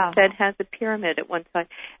 Yeah. which you said has a pyramid at one side.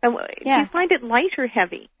 And do you find it light or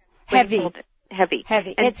heavy? Heavy. Heavy.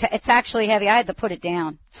 Heavy. And It's actually heavy. I had to put it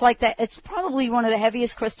down. It's like that. It's probably one of the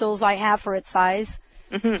heaviest crystals I have for its size.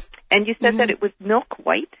 Mm-hmm. And you said that it was milk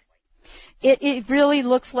white? It really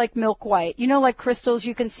looks like milk white. You know, like crystals,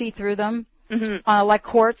 you can see through them. Like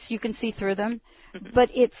quartz, you can see through them. But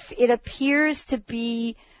it appears to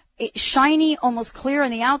be shiny, almost clear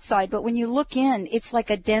on the outside, but when you look in, it's like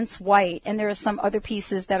a dense white, and there are some other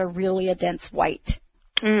pieces that are really a dense white.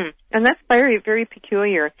 And that's very, very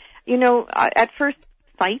peculiar. You know, at first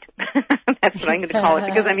sight, that's what I'm going to call it,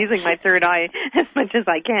 because I'm using my third eye as much as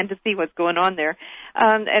I can to see what's going on there.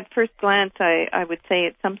 At first glance, I would say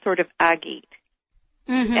it's some sort of agate.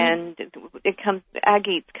 And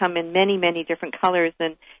agates come in many, many different colors,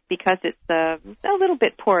 and because it's a little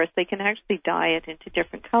bit porous, they can actually dye it into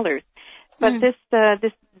different colors. But this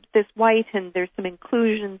white, and there's some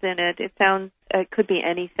inclusions in it. It could be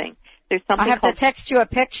anything. There's something. I have to text you a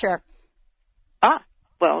picture.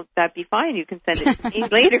 Well, that'd be fine. You can send it to me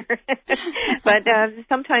later. But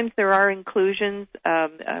sometimes there are inclusions,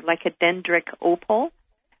 like a dendritic opal,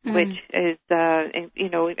 which is,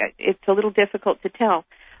 it's a little difficult to tell.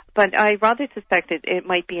 But I rather suspect it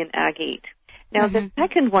might be an agate. Now, the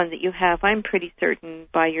second one that you have, I'm pretty certain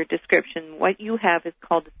by your description, what you have is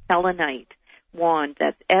called a selenite wand.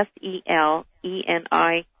 That's selenite,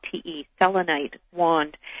 selenite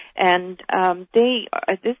wand. And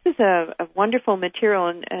this is a wonderful material,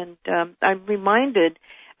 and I'm reminded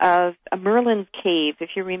of a Merlin's cave.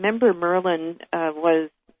 If you remember, Merlin was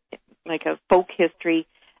like a folk history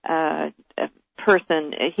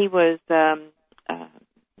person. He was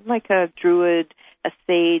like a druid, a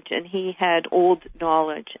sage, and he had old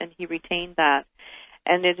knowledge, and he retained that.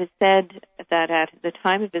 And it is said that at the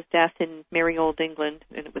time of his death in merry old England,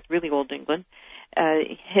 and it was really old England,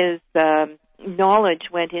 his knowledge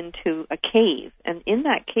went into a cave, and in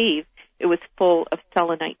that cave it was full of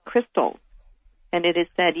selenite crystals. And it is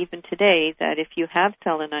said even today that if you have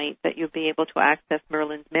selenite, that you'll be able to access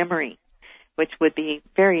Merlin's memory, which would be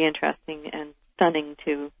very interesting and stunning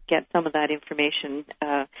to get some of that information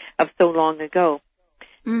of so long ago.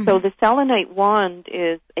 So the selenite wand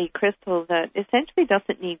is a crystal that essentially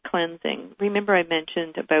doesn't need cleansing. Remember I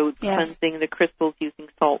mentioned about cleansing the crystals using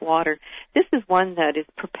salt water. This is one that is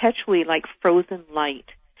perpetually like frozen light.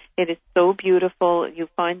 It is so beautiful. You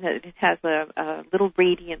find that it has a little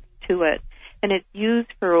radiance to it. And it's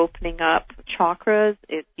used for opening up chakras.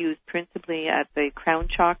 It's used principally at the crown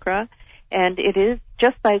chakra. And it is,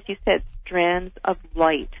 just as you said, strands of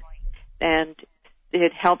light. And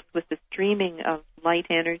it helps with the streaming of light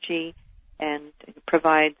energy and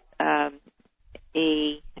provides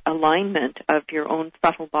a alignment of your own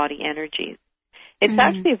subtle body energies. It's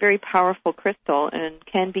actually a very powerful crystal and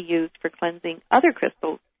can be used for cleansing other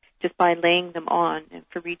crystals just by laying them on and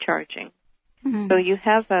for recharging. So you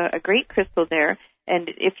have a great crystal there. And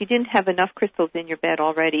if you didn't have enough crystals in your bed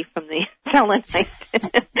already from the selenite,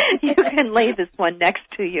 you can lay this one next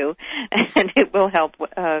to you, and it will help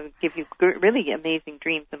give you really amazing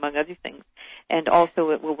dreams, among other things. And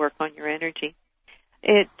also it will work on your energy.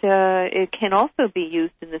 It can also be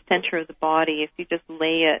used in the center of the body if you just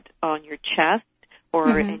lay it on your chest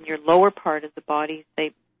or in your lower part of the body,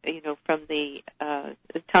 say, from the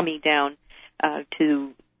tummy down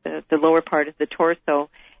to the lower part of the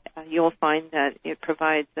torso. You'll find that it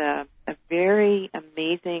provides a very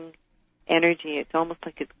amazing energy. It's almost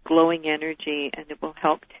like it's glowing energy, and it will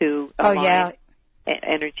help to align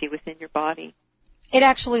energy within your body. It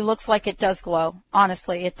actually looks like it does glow.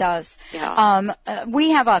 Honestly, it does. Yeah.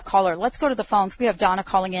 We have a caller. Let's go to the phones. We have Donna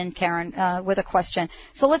calling in, Karen, with a question.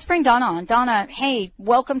 So let's bring Donna on. Donna, hey,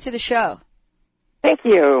 welcome to the show. Thank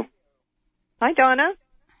you. Hi, Donna.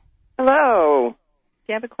 Hello. Do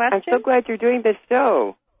you have a question? I'm so glad you're doing this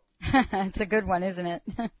show. It's a good one, isn't it?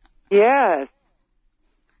 Yes.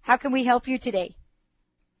 How can we help you today?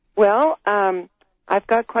 Well, I've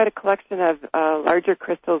got quite a collection of larger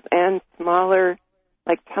crystals and smaller,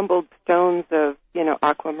 like tumbled stones of,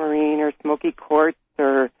 aquamarine or smoky quartz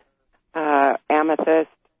or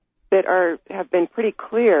amethyst that have been pretty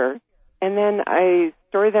clear. And then I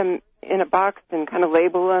store them in a box and kind of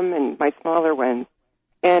label them and my smaller ones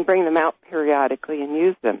and bring them out periodically and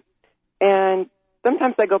use them. And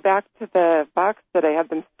sometimes I go back to the box that I have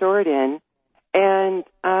them stored in, and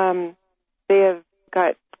they have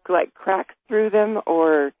got like cracks through them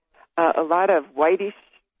or a lot of whitish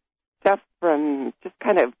stuff from just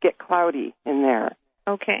kind of get cloudy in there.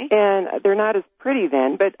 Okay. And they're not as pretty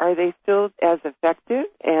then, but are they still as effective?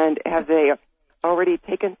 And have they already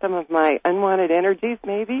taken some of my unwanted energies,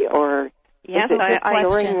 maybe, or yes, is it just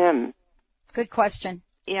storing them? Good question.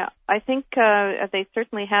 Yeah, I think they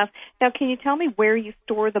certainly have. Now, can you tell me where you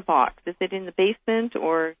store the box? Is it in the basement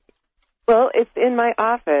or? Well, it's in my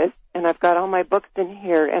office, and I've got all my books in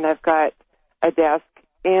here, and I've got a desk,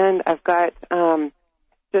 and I've got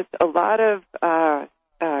just a lot of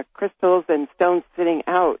crystals and stones sitting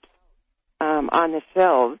out on the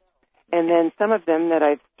shelves, and then some of them that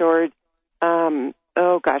I've stored, they're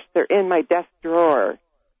in my desk drawer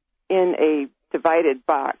in a divided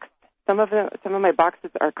box. Some of my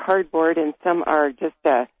boxes are cardboard, and some are just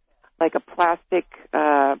like a plastic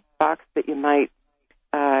box that you might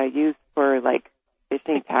use for like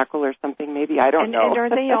fishing tackle or something. Maybe, I don't know. And are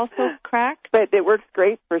they also cracked? But it works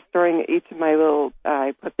great for storing each of my little.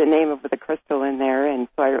 I put the name of the crystal in there, and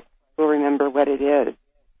so I will remember what it is.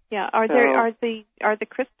 Yeah. Are the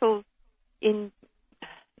crystals in?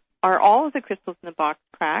 Are all of the crystals in the box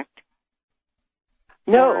cracked?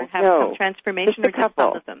 No, or have some transformation, just or just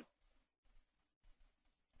some of them?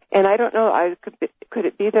 And I don't know. Could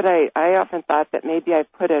it be that I often thought that maybe I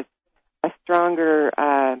put a stronger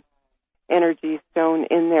energy stone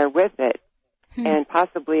in there with it, and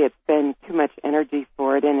possibly it's been too much energy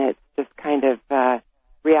for it, and it's just kind of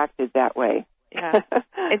reacted that way. Yeah,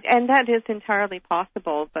 and that is entirely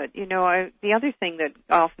possible. But the other thing that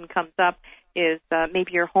often comes up is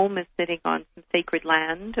maybe your home is sitting on some sacred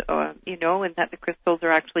land, and that the crystals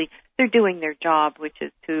are they're doing their job, which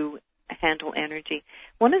is to handle energy.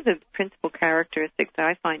 One of the principal characteristics that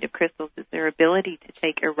I find of crystals is their ability to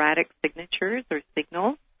take erratic signatures or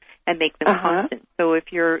signals and make them constant. So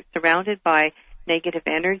if you're surrounded by negative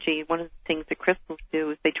energy, one of the things that crystals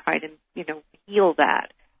do is they try to, heal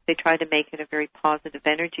that. They try to make it a very positive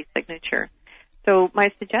energy signature. So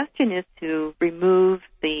my suggestion is to remove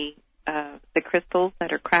the crystals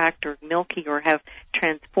that are cracked or milky or have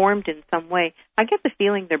transformed in some way. I get the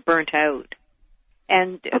feeling they're burnt out.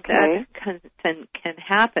 And that can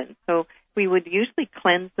happen. So we would usually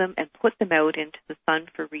cleanse them and put them out into the sun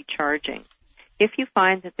for recharging. If you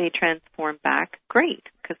find that they transform back, great,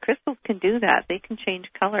 because crystals can do that. They can change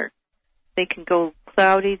color. They can go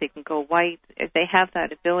cloudy. They can go white. They have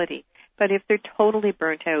that ability. But if they're totally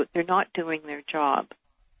burnt out, they're not doing their job.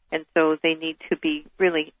 And so they need to be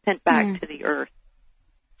really sent back to the earth.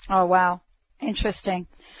 Oh, wow. Interesting.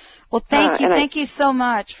 Well, thank you so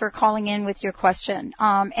much for calling in with your question.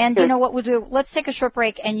 And you know what we'll do? Let's take a short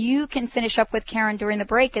break, and you can finish up with Karen during the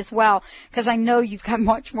break as well, because I know you've got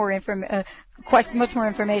much more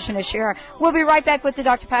information to share. We'll be right back with the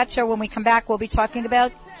Dr. Pat Show. When we come back, we'll be talking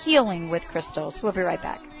about healing with crystals. We'll be right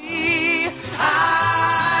back.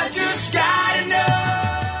 I just gotta know.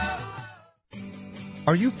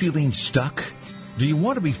 Are you feeling stuck? Do you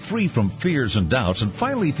want to be free from fears and doubts and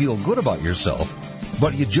finally feel good about yourself,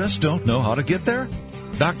 but you just don't know how to get there?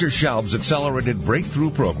 Dr. Schaub's Accelerated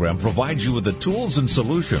Breakthrough Program provides you with the tools and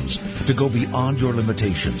solutions to go beyond your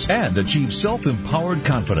limitations and achieve self-empowered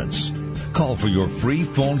confidence. Call for your free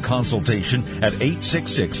phone consultation at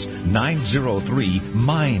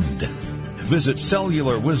 866-903-MIND. Visit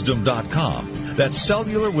cellularwisdom.com. That's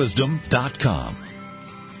cellularwisdom.com.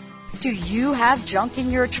 Do you have junk in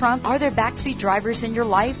your trunk? Are there backseat drivers in your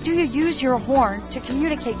life? Do you use your horn to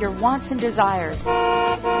communicate your wants and desires?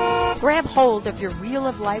 Grab hold of your Wheel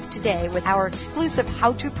of Life today with our exclusive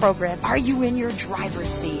how-to program, Are You in Your Driver's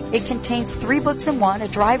Seat? It contains 3 books in one, a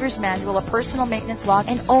driver's manual, a personal maintenance log,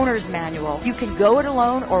 and owner's manual. You can go it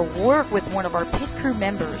alone or work with one of our pit crew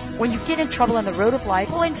members. When you get in trouble on the road of life,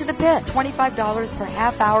 pull into the pit. $25 per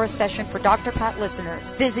half-hour session for Dr. Pat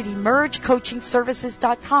listeners. Visit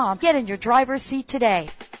emergecoachingservices.com. Get in your driver's seat today.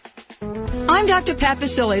 I'm Dr. Pat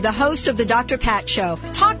Basile, the host of the Dr. Pat Show.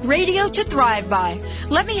 Talk radio to thrive by.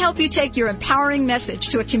 Let me help you take your empowering message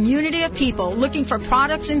to a community of people looking for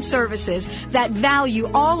products and services that value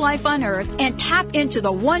all life on earth and tap into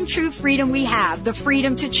the one true freedom we have, the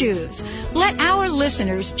freedom to choose. Let our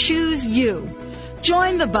listeners choose you.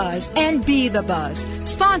 Join the buzz and be the buzz.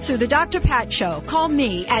 Sponsor the Dr. Pat Show. Call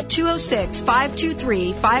me at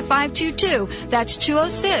 206-523-5522. That's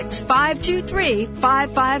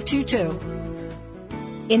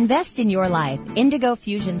 206-523-5522. Invest in your life. Indigo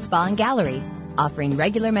Fusion Spa and Gallery, offering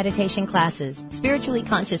regular meditation classes, spiritually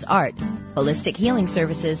conscious art, holistic healing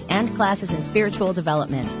services, and classes in spiritual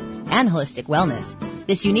development and holistic wellness.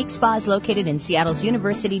 This unique spa is located in Seattle's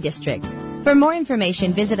University District. For more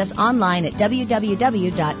information, visit us online at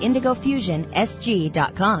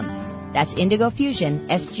www.indigofusionsg.com. That's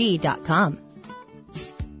indigofusionsg.com.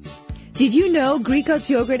 Did you know Greek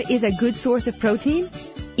God's yogurt is a good source of protein?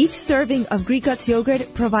 Each serving of Greek God's yogurt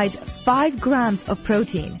provides 5 grams of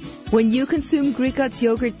protein. When you consume Greek God's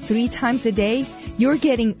yogurt 3 times a day, you're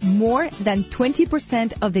getting more than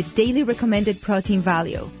 20% of the daily recommended protein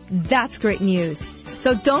value. That's great news.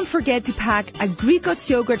 So don't forget to pack a Greek God's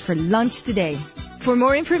yogurt for lunch today. For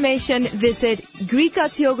more information, visit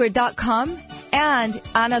GreekGodsYogurt.com and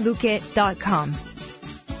AnnaLuque.com.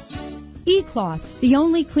 E-Cloth, the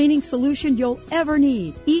only cleaning solution you'll ever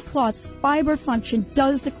need. E-Cloth's fiber function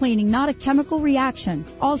does the cleaning, not a chemical reaction.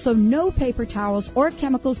 Also, no paper towels or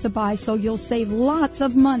chemicals to buy, so you'll save lots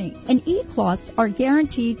of money. And E-Cloths are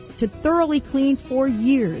guaranteed to thoroughly clean for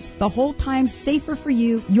years. The whole time safer for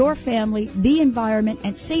you, your family, the environment,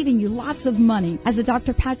 and saving you lots of money. As a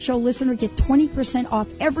Dr. Pat Show listener, get 20% off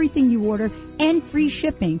everything you order and free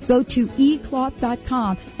shipping. Go to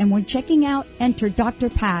ecloth.com, and when checking out, enter Dr.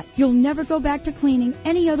 Pat. You'll never go back to cleaning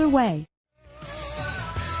any other way.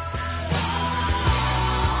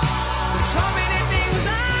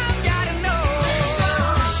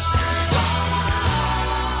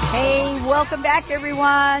 Hey, welcome back,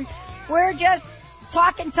 everyone. We're just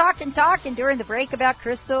talking during the break about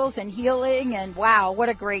crystals and healing, and wow, what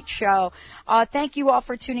a great show. Thank you all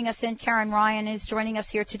for tuning us in. Karen Ryan is joining us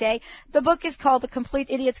here today. The book is called The Complete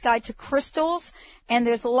Idiot's Guide to Crystals, and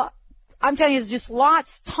there's a lot, I'm telling you, there's just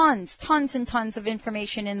tons and tons of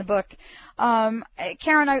information in the book.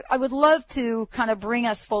 Karen, I would love to kind of bring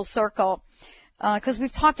us full circle, because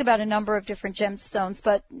we've talked about a number of different gemstones,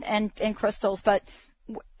 and crystals, but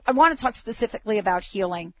I want to talk specifically about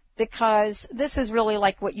healing. Because this is really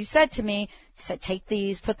like what you said to me. You said, take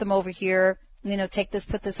these, put them over here, take this,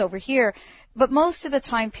 put this over here. But most of the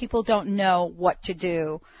time, people don't know what to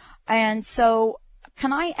do. And so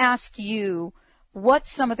can I ask you what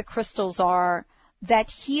some of the crystals are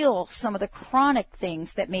that heal some of the chronic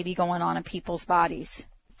things that may be going on in people's bodies?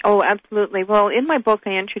 Oh, absolutely. Well, in my book,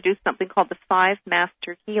 I introduced something called the 5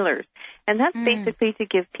 Master Healers. And that's basically to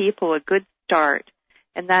give people a good start.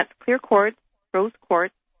 And that's clear quartz, rose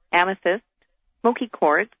quartz, amethyst, smoky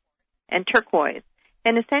quartz, and turquoise.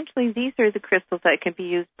 And essentially, these are the crystals that can be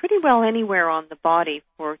used pretty well anywhere on the body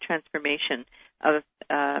for transformation of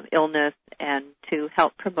illness and to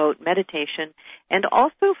help promote meditation, and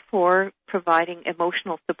also for providing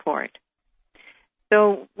emotional support.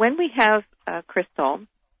 So when we have a crystal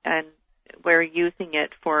and we're using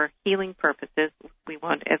it for healing purposes, we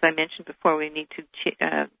want, as I mentioned before, we need to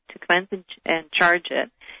cleanse and charge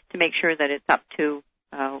it to make sure that it's up to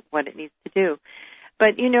what it needs to do.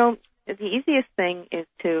 But, the easiest thing is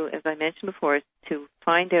to, as I mentioned before, is to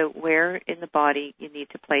find out where in the body you need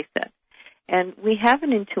to place it. And we have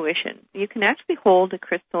an intuition. You can actually hold a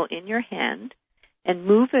crystal in your hand and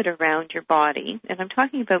move it around your body. And I'm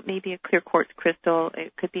talking about maybe a clear quartz crystal.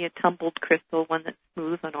 It could be a tumbled crystal, one that's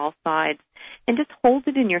smooth on all sides. And just hold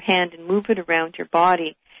it in your hand and move it around your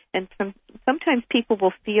body. And sometimes people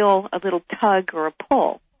will feel a little tug or a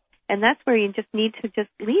pull. And that's where you just need to just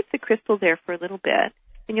leave the crystal there for a little bit,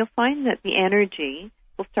 and you'll find that the energy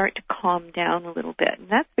will start to calm down a little bit. And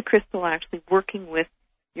that's the crystal actually working with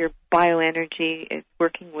your bioenergy. It's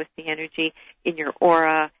working with the energy in your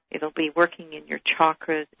aura. It'll be working in your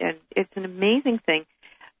chakras. And it's an amazing thing.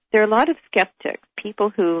 There are a lot of skeptics, people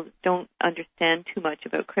who don't understand too much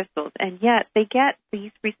about crystals, and yet they get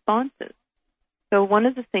these responses. So one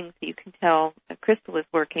of the things that you can tell a crystal is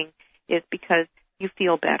working is because you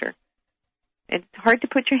feel better. It's hard to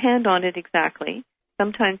put your hand on it exactly.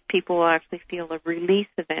 Sometimes people will actually feel a release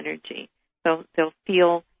of energy. So they'll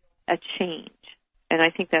feel a change. And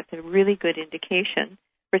I think that's a really good indication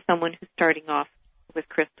for someone who's starting off with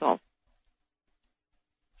crystals.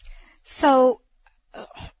 So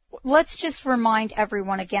let's just remind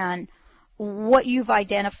everyone again what you've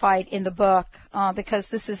identified in the book, because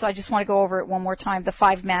this is, I just want to go over it one more time, the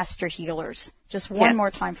 5 Master Healers. Just one more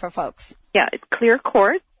time for folks. Yeah, it's clear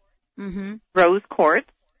quartz, rose quartz,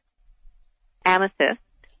 amethyst,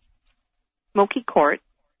 smoky quartz,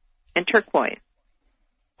 and turquoise.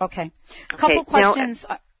 Okay. A couple questions.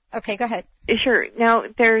 Okay, go ahead. Sure. Now,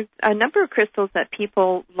 there's a number of crystals that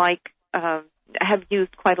people have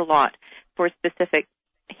used quite a lot for specific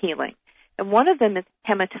healing. And one of them is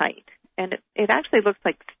hematite. And it actually looks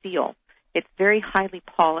like steel. It's very highly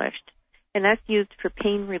polished. And that's used for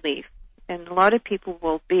pain relief. And a lot of people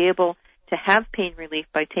will be able to have pain relief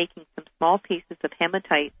by taking some small pieces of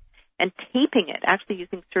hematite and taping it, actually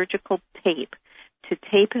using surgical tape to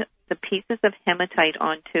tape the pieces of hematite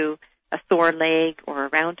onto a sore leg or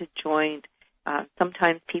around a joint.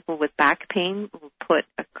 Sometimes people with back pain will put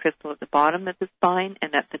a crystal at the bottom of the spine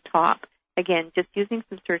and at the top. Again, just using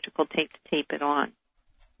some surgical tape to tape it on.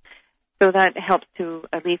 So that helps to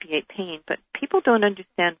alleviate pain. But people don't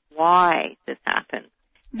understand why this happens.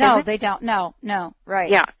 No, they don't. No, right.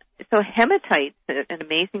 Yeah. So hematite's an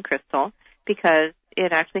amazing crystal because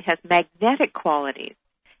it actually has magnetic qualities.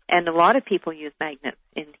 And a lot of people use magnets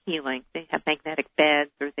in healing. They have magnetic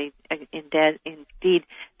beds, or indeed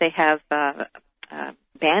they have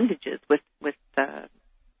bandages with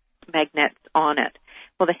magnets on it.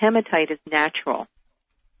 Well, the hematite is natural,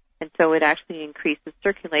 and so it actually increases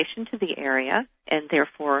circulation to the area, and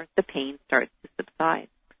therefore the pain starts to subside.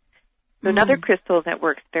 So another crystal that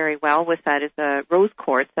works very well with that is rose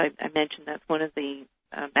quartz. I mentioned that's one of the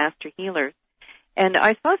master healers. And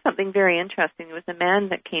I saw something very interesting. There was a man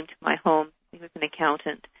that came to my home. He was an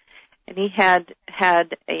accountant, and he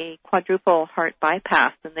had a quadruple heart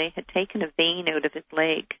bypass, and they had taken a vein out of his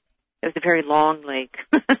leg. It was a very long leg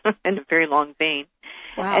and a very long vein.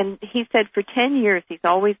 Wow. And he said for 10 years he's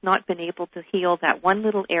always not been able to heal that one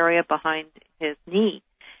little area behind his knee.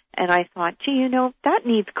 And I thought, gee, that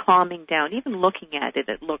needs calming down. Even looking at it,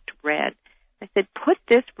 it looked red. I said, put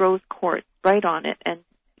this rose quartz right on it. And,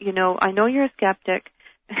 I know you're a skeptic.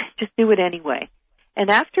 Just do it anyway. And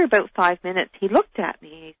after about 5 minutes, he looked at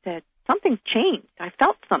me and he said, something's changed. I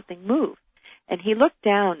felt something move. And he looked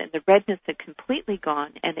down and the redness had completely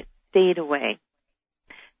gone and it stayed away.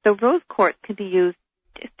 So rose quartz can be used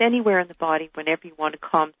just anywhere in the body whenever you want to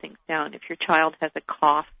calm things down. If your child has a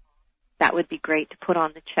cough, that would be great to put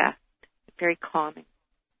on the chest. Very calming.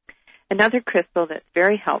 Another crystal that's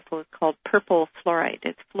very helpful is called purple fluorite.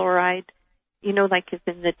 It's fluoride, like it's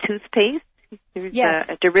in the toothpaste. There's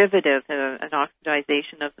a derivative, an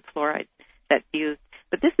oxidization of the fluoride that's used.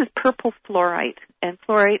 But this is purple fluorite. And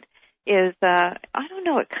fluorite is, it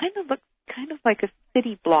kind of looks kind of like a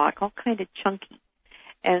city block, all kind of chunky.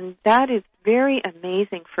 And that is very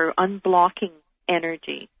amazing for unblocking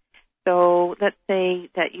energy. So let's say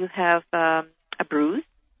that you have a bruise,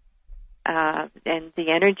 and the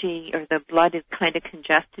energy or the blood is kind of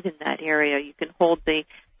congested in that area. You can hold the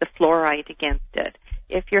fluorite against it.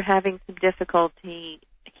 If you're having some difficulty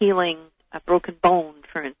healing a broken bone,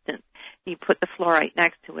 for instance, you put the fluorite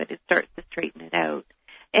next to it. It starts to straighten it out.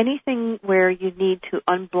 Anything where you need to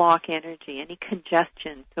unblock energy, any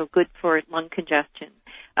congestion, so good for lung congestion,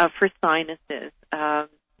 for sinuses.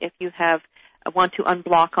 If you want to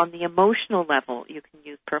unblock on the emotional level, you can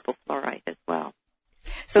use purple fluorite as well.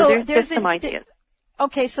 So there's some ideas.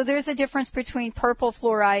 Okay, so there's a difference between purple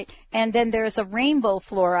fluorite and then there's a rainbow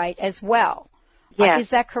fluorite as well. Yes. Is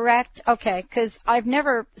that correct? Okay, because I've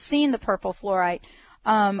never seen the purple fluorite,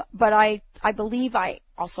 but I believe I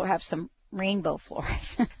also have some rainbow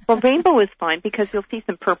fluorite. Well, rainbow is fine because you'll see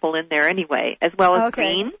some purple in there anyway, as well as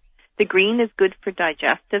green. The green is good for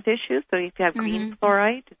digestive issues, so if you have green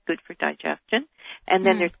fluorite, it's good for digestion. And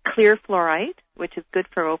then there's clear fluorite, which is good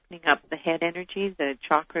for opening up the head energy, the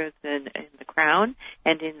chakras in the crown,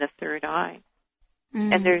 and in the third eye.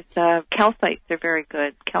 And there's calcites are very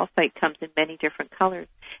good. Calcite comes in many different colors.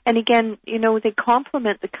 And again, they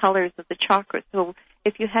complement the colors of the chakras. So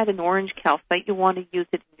if you had an orange calcite, you want to use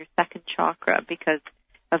it in your second chakra because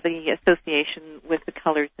of the association with the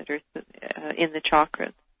colors that are in the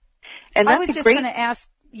chakras. And I was just going to ask.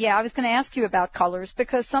 Yeah, I was going to ask you about colors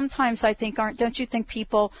because sometimes I think don't you think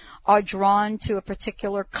people are drawn to a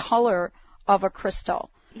particular color of a crystal?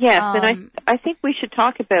 Yes, and I think we should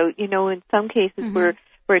talk about, in some cases we're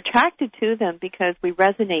attracted to them because we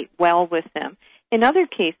resonate well with them. In other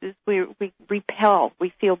cases, we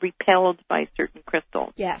feel repelled by certain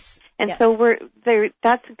crystals. Yes. And so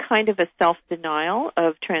that's a kind of a self-denial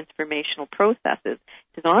of transformational processes.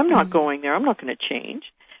 So I'm not going there, I'm not going to change.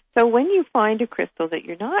 So when you find a crystal that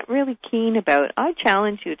you're not really keen about, I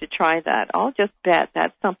challenge you to try that. I'll just bet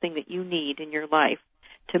that's something that you need in your life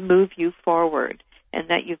to move you forward, and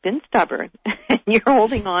that you've been stubborn and you're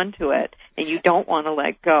holding on to it and you don't want to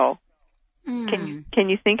let go. Can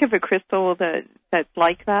you think of a crystal that's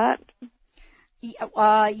like that?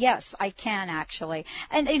 Yes, I can actually.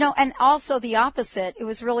 And, and also the opposite. It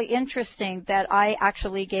was really interesting that I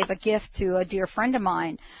actually gave a gift to a dear friend of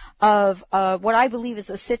mine of what I believe is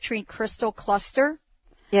a citrine crystal cluster.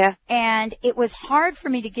 Yeah. And it was hard for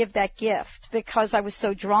me to give that gift because I was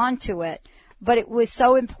so drawn to it, but it was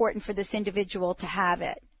so important for this individual to have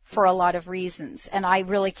it for a lot of reasons. And I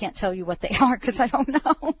really can't tell you what they are because I don't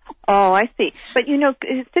know. Oh, I see. But,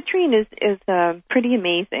 citrine is pretty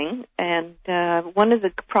amazing. And one of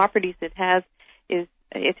the properties it has is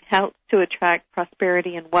it helps to attract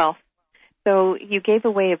prosperity and wealth. So you gave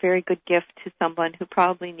away a very good gift to someone who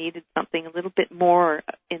probably needed something a little bit more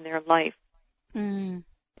in their life. And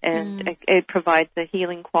it provides a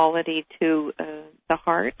healing quality to the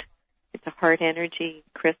heart. It's a heart energy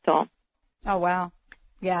crystal. Oh, wow.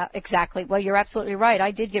 Yeah, exactly. Well, you're absolutely right.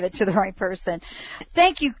 I did give it to the right person.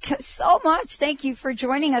 Thank you so much. Thank you for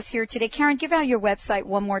joining us here today. Karen, give out your website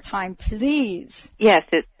one more time, please. Yes,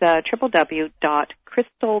 it's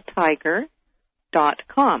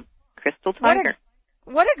www.crystaltiger.com. Crystal Tiger.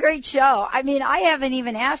 What a great show. I mean, I haven't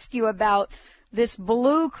even asked you about this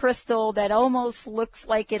blue crystal that almost looks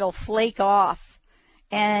like it'll flake off.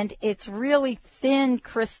 And it's really thin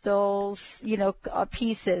crystals,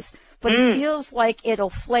 pieces. But it feels like it'll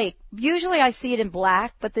flake. Usually I see it in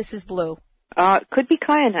black, but this is blue. Could be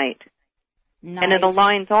kyanite. Nice. And it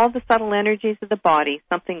aligns all the subtle energies of the body,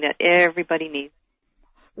 something that everybody needs.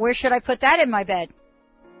 Where should I put that in my bed?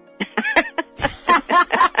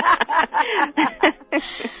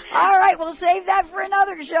 All right, we'll save that for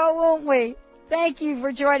another show, won't we? Thank you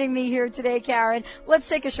for joining me here today, Karen. Let's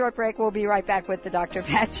take a short break. We'll be right back with the Dr.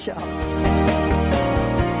 Pat Show.